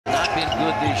been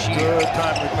good this year. Good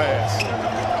timely pass.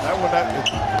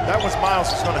 That was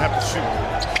Miles is going to have to shoot.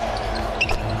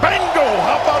 Bingo!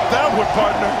 How about that one,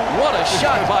 partner? What a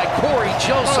shot by Cory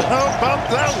Joseph. How about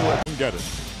that one? Get it.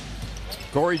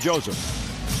 Cory Joseph,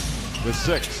 the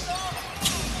 6th.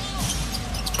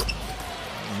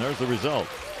 And there's the result.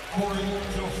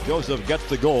 Joseph gets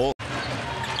the goal.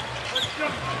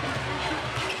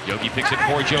 Yogi picks it,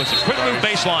 Cory Joseph. Quick move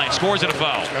baseline, scores and a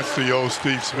foul. That's the old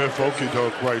Steve Smith okey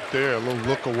doke right there. A little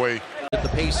look away. That the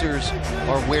Pacers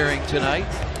are wearing tonight.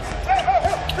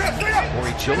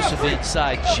 Cory Joseph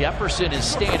inside. Jefferson is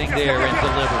standing there and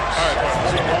delivers.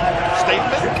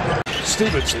 Statement.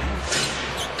 Stevenson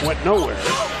went nowhere.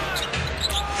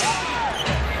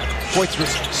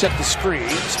 Poitras set the screen.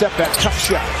 Step back, tough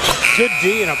shot. Good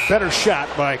D and a better shot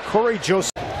by Cory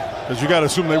Joseph. Because you got to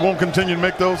assume they won't continue to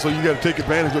make those, so you got to take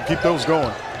advantage of keep those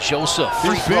going. Joseph,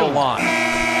 free throw line.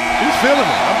 He's feeling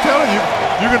it. I'm telling you.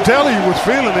 You can tell he was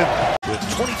feeling it. With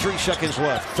 23 seconds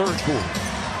left, third quarter.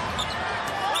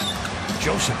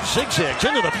 Joseph zigzags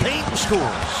into the paint and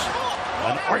scores.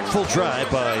 An artful drive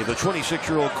by the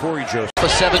 26-year-old Cory Joseph. A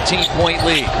 17-point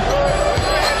lead.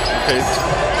 Okay.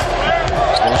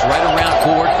 Goes right around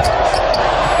Gordon.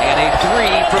 And a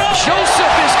three from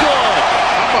Joseph is good.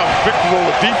 How about Victor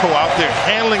Oladipo out there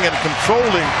handling and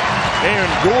controlling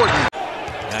Aaron Gordon?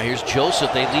 Now here's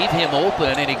Joseph. They leave him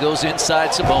open, and he goes inside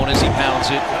Sabonis. He pounds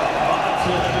it.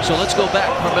 So let's go back.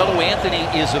 Carmelo Anthony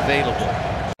is available.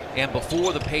 And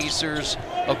before the Pacers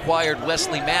acquired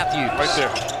Wesley Matthews. Right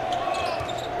there.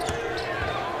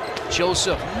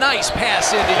 Joseph, nice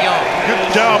pass into Young.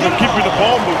 Good job of keeping the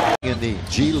ball moving. In the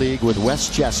G League with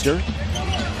Westchester.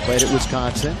 Played at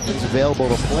Wisconsin. He's available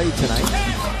to play tonight.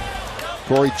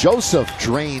 Cory Joseph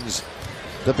drains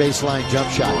the baseline jump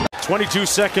shot. 22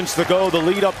 seconds to go, the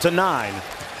lead up to 9.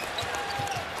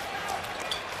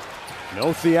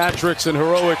 No theatrics and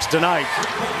heroics tonight.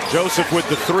 Joseph with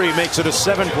the 3 makes it a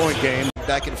 7-point game.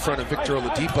 Back in front of Victor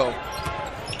Oladipo.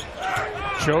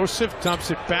 Joseph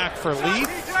dumps it back for Leaf.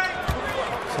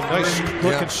 Some nice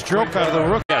looking stroke out of the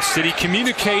rookie. Yes, did he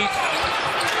communicate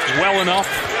well enough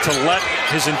to let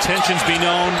his intentions be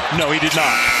known? No, he did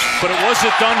not. But was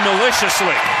it done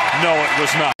maliciously? No, it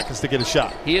was not. To get a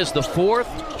shot. He is the 4th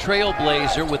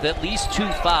trailblazer with at least 2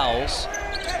 fouls.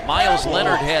 Miles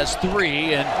Leonard has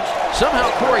 3, and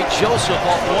somehow Cory Joseph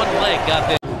off one leg got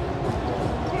there.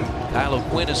 Kyle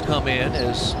O'Quinn has come in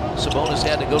as Sabonis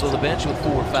had to go to the bench with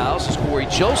 4 fouls. As Cory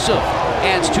Joseph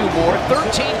adds 2 more.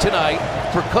 13 tonight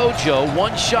for Kojo,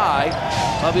 1 shy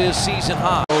of his season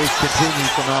high. Those continue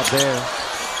from out there.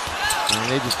 And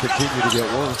they just continue to get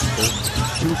worse.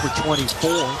 They're 2 for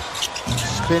 24.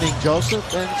 Spinning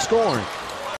Joseph and scoring.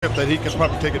 That he can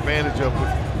probably take advantage of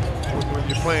when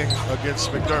you're playing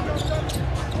against McDermott.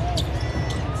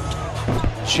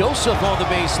 Joseph on the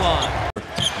baseline.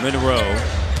 Monroe.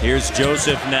 Here's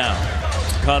Joseph now.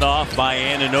 Cut off by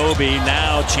Anunoby.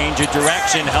 Now change of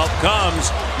direction. Help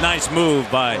comes. Nice move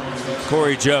by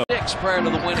Cory Joseph. 6 prior to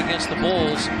the win against the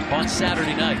Bulls on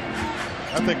Saturday night.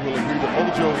 I think we'll agree that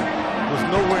Ojo was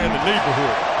nowhere in the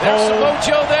neighborhood. There's some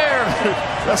Ojo there.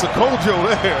 That's a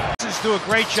Kojo there. Just do a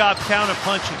great job counter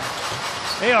punching.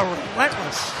 They are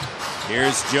relentless.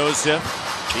 Here's Joseph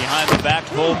behind the back,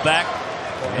 pulled back,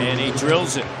 and he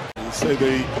drills it. Say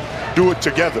they do it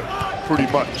together, pretty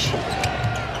much.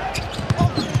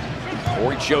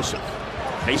 Cory Joseph,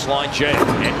 baseline J,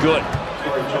 and good.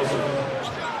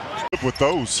 With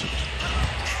those.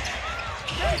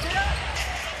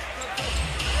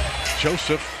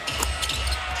 Joseph,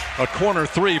 a corner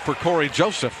 3 for Cory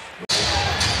Joseph.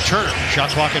 Turner, shot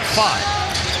clock at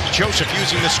 5. Joseph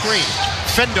using the screen.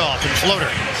 Fend off and floater.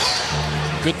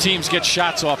 Good teams get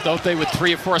shots off, don't they, with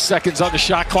 3 or 4 seconds on the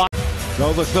shot clock?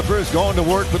 So the Clippers going to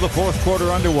work with the 4th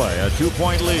quarter underway. A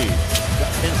 2-point lead.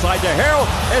 Inside to Harrell.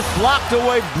 It's blocked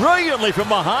away brilliantly from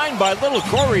behind by little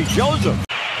Cory Joseph.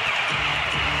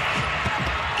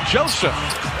 Joseph.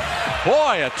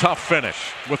 Boy, a tough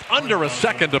finish with under a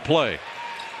second to play.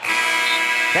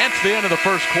 That's the end of the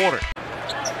first quarter.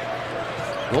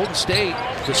 Golden State,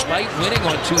 despite winning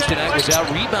on Tuesday night, was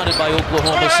out-rebounded by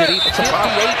Oklahoma City,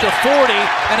 58-40,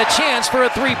 and a chance for a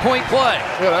 3-point play.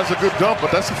 Yeah, that's a good dump,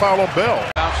 but that's a foul on Bell.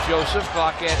 Bounce Joseph,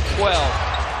 clock at 12.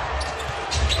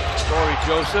 Cory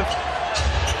Joseph.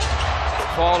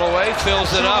 Fall away,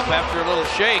 fills it up after a little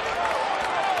shake.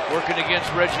 Working against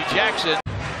Reggie Jackson.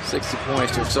 60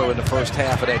 points or so in the first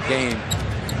half of that game,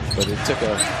 but it took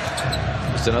an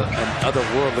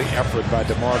otherworldly effort by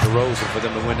DeMar DeRozan for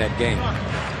them to win that game.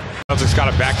 Celtics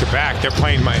got a back-to-back. They're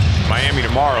playing Miami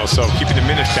tomorrow, so keeping the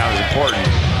minutes down is important.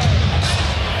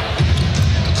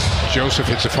 Joseph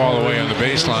hits a fall away on the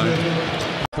baseline.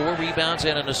 4 rebounds. rebounds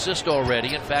and an assist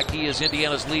already. In fact, he is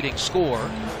Indiana's leading scorer.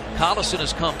 Collison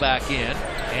has come back in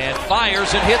and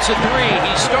fires and hits a three.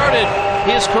 He started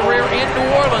his career in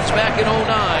New Orleans back in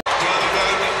 '09.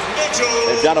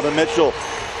 And Donovan Mitchell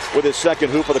with his second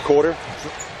hoop of the quarter.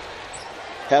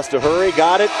 Has to hurry,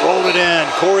 got it, rolled it in.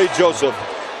 Cory Joseph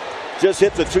just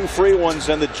hit the 2 free ones,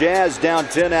 and the Jazz down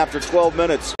 10 after 12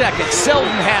 minutes. Second, Selden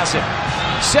has it.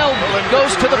 Selden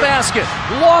goes to the basket,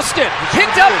 lost it,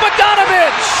 picked up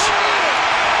Bogdanovich.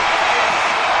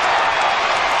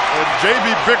 And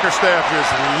J.B. Bickerstaff is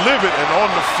livid and on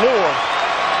the floor.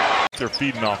 They're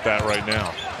feeding off that right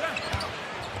now.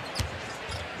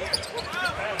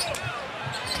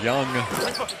 Young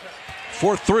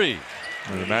for 3.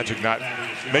 The Magic not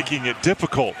making it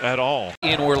difficult at all.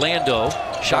 In Orlando,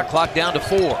 shot clock down to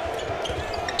 4.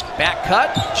 Back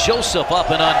cut, Joseph up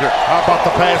and under. How about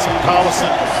the pass from Collison?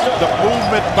 The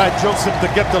movement by Joseph to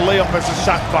get the layup as a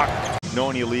shot clock.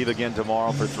 Knowing you leave again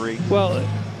tomorrow for 3. Well,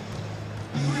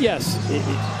 yes,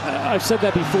 I've said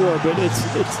that before, but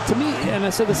it's to me, and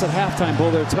I said this at halftime,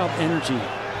 Boulder, it's about energy.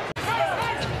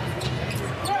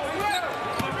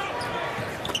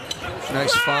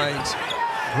 Nice finds.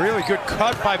 Really good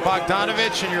cut by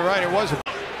Bogdanovich, and you're right, it was.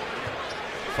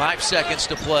 5 seconds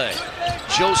to play.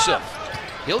 Joseph,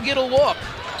 he'll get a look.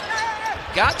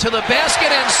 Got to the basket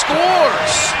and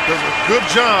scores. Does a good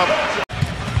job.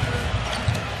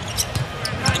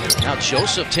 Now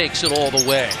Joseph takes it all the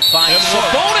way. Finds a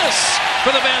bonus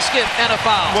for the basket and a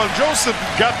foul. Well, Joseph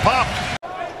got popped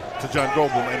to John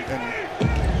Goble,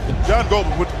 and John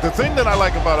Goble. The thing that I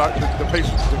like about the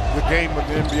Pacers, the game of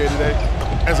the NBA today,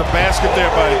 as a basket there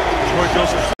by Cory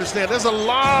Joseph. Understand, there's a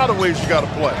lot of ways you got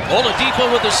to play.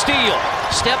 Oladipo with the steal.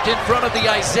 Stepped in front of the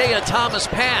Isaiah Thomas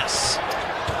pass.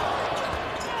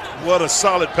 What a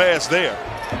solid pass there.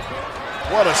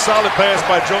 What a solid pass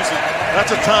by Joseph.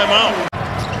 That's a timeout.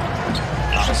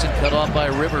 Collison cut off by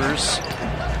Rivers.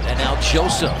 And now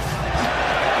Joseph.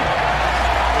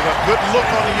 With a good look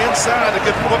on the inside to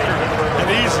get Booker and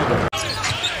easy.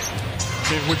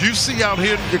 And what you see out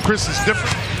here, Chris, is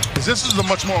different. This is a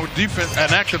much more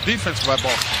an active defense by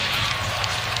Boston.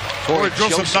 Cory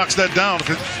Joseph knocks that down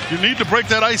because you need to break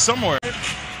that ice somewhere.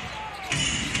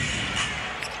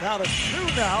 Now to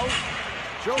 2 now.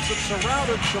 Joseph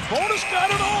surrounded. Sabonis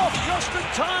got it off just in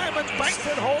time and banked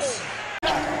it home.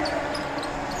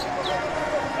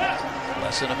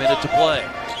 Less than a minute to play.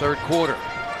 3rd quarter.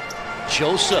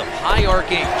 Joseph, high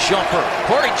arcing jumper.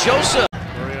 Cory Joseph.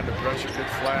 Very under pressure. Good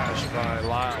flash by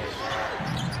Lyles.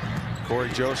 Cory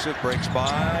Joseph breaks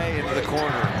by into the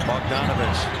corner.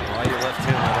 Bogdanovich. Why you left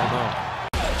him, I don't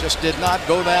know. Just did not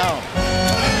go down.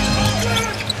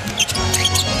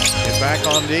 Get back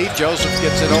on D. Joseph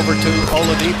gets it over to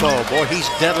Oladipo. Boy, he's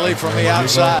deadly from the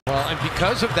outside. Well, and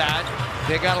because of that,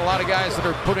 they got a lot of guys that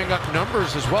are putting up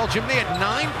numbers as well. Jim, they had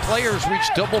 9 players reach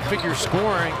double-figure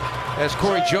scoring as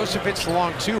Cory Joseph hits the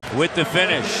long 2. With the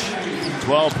finish,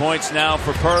 12 points now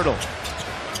for Pirtle.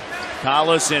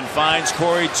 Collison finds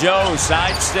Cory Joe,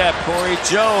 sidestep, Cory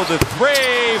Joe, the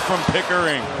 3 from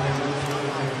Pickering.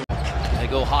 They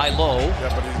go high-low.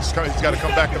 Yeah, but he's got to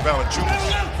come back to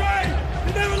Valanciunas.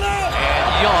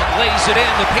 And Young lays it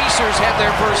in. The Pacers have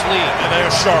their first lead. And they're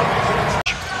sharp.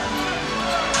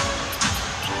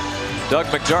 Doug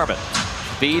McDermott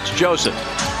feeds Joseph,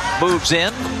 moves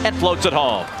in and floats it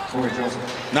home.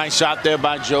 Nice shot there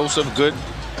by Joseph. Good.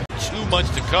 Too much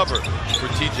to cover for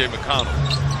T.J. McConnell.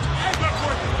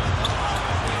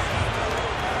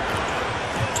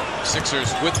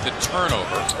 Sixers with the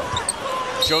turnover.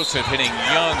 Joseph hitting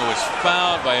Young, who was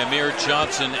fouled by Amir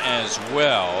Johnson as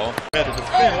well. Had to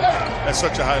defend at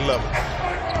such a high level.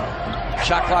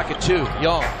 Shot clock at 2.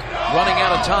 Young running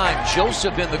out of time.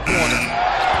 Joseph in the corner.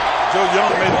 Joe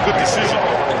Young made a good decision.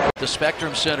 The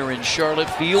Spectrum Center in Charlotte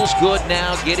feels good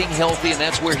now, getting healthy, and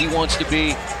that's where he wants to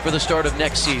be for the start of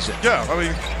next season. Yeah, I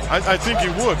mean, I think he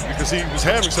would because he was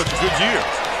having such a good year.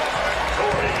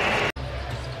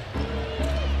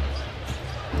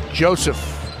 Joseph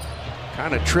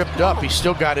kind of tripped up. He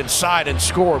still got inside and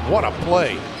scored. What a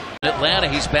play. In Atlanta,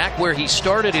 he's back where he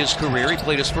started his career. He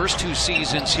played his first 2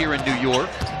 seasons here in New York.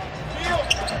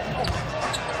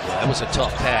 That was a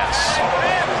tough pass.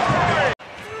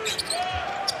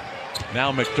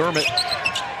 Now McDermott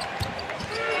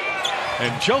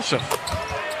and Joseph.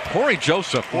 Cory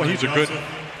Joseph, boy, he's a good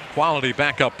quality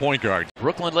backup point guard.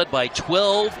 Brooklyn led by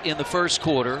 12 in the first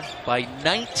quarter, by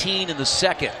 19 in the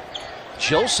second.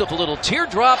 Joseph, a little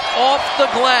teardrop off the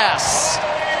glass.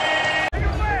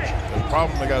 The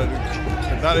problem they got to do,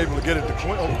 they're not able to get it to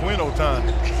Quino time.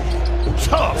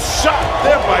 Tough shot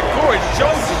there by Cory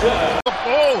Joseph.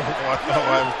 Oh, I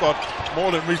thought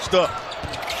more than reached up.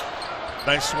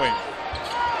 Nice swing.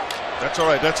 That's all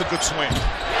right. That's a good swing.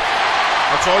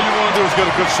 That's all you want to do is get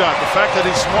a good shot. The fact that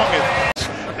he swung it,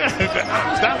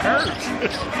 that hurts.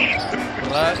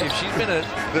 Well, if she's been and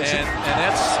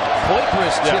that's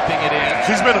Poitras chipping it in.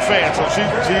 She's been a fan, so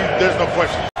there's no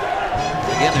question.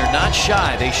 Again, they're not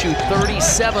shy. They shoot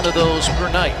 37 of those per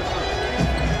night.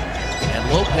 And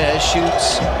Lopez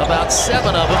shoots about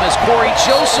 7 of them as Cory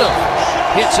Joseph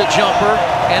hits a jumper,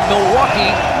 and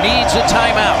Milwaukee needs a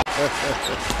timeout.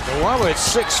 Milwaukee at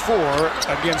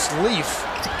 6'4" against Leaf,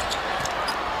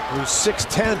 who's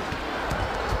 6'10".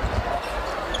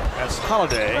 That's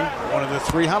Holiday, one of the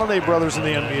 3 Holiday brothers in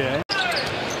the NBA.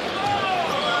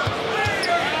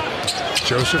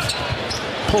 Joseph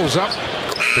pulls up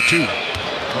the 2.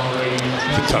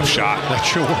 It's a tough shot. That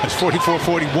sure was.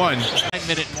 44-41.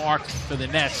 9-minute mark for the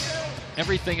Nets.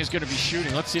 Everything is going to be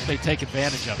shooting. Let's see if they take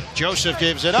advantage of it. Joseph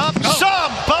gives it up.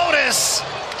 Sabonis!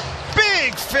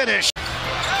 Big finish.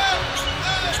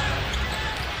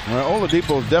 Well,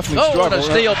 Oladipo is definitely Oh, struggling. and a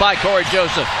steal by Cory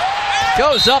Joseph.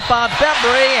 Goes up on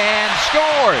Bembry and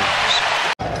scores.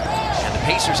 And the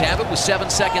Pacers have it with 7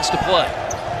 seconds to play.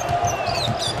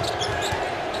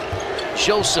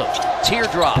 Joseph,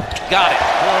 teardrop, got it.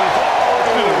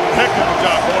 Did a heck of a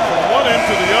job going from one end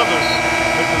to the other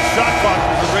as the shot clock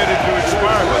was ready to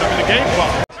expire, but I mean the game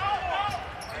clock.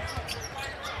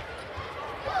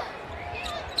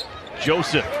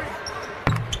 Joseph.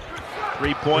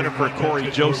 3-pointer for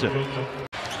Cory Joseph.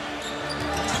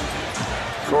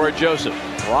 Cory Joseph,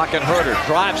 rocking Herter,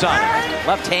 drives on it.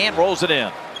 Left hand, rolls it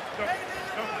in.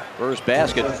 First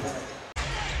basket.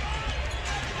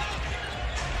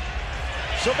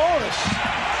 Sabonis.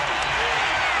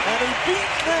 And he beat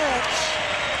Nance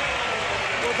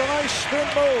with a nice spin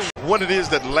move. What it is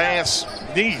that Lance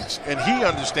needs, and he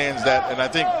understands that, and I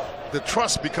think the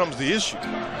trust becomes the issue.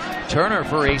 Turner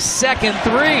for a second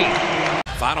 3.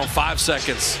 Final 5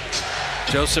 seconds.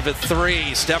 Joseph at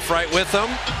 3. Steph right with him.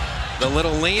 The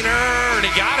little leaner, and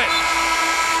he got it.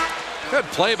 Good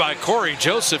play by Cory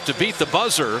Joseph to beat the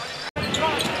buzzer.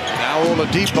 Now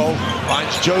Oladipo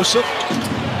finds Joseph.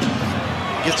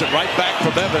 Gets it right back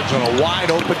from Evans on a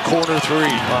wide open corner 3.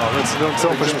 Wow, that's an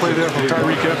unselfish play there from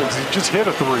Tyreke Evans. He just hit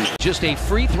a 3. Just a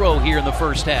free throw here in the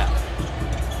first half.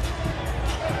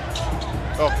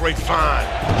 Oh, great find.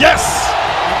 Yes!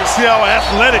 You can see how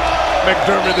athletic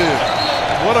McDermott is.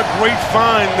 What a great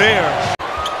find there.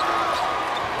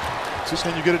 Just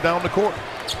can you get it down the court?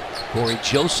 Cory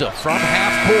Joseph from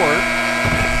half court.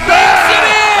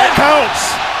 That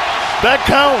counts. That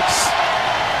counts.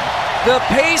 The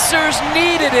Pacers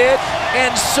needed it,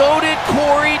 and so did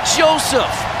Cory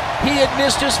Joseph. He had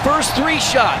missed his first 3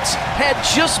 shots, had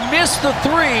just missed the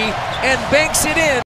 3, and banks it in.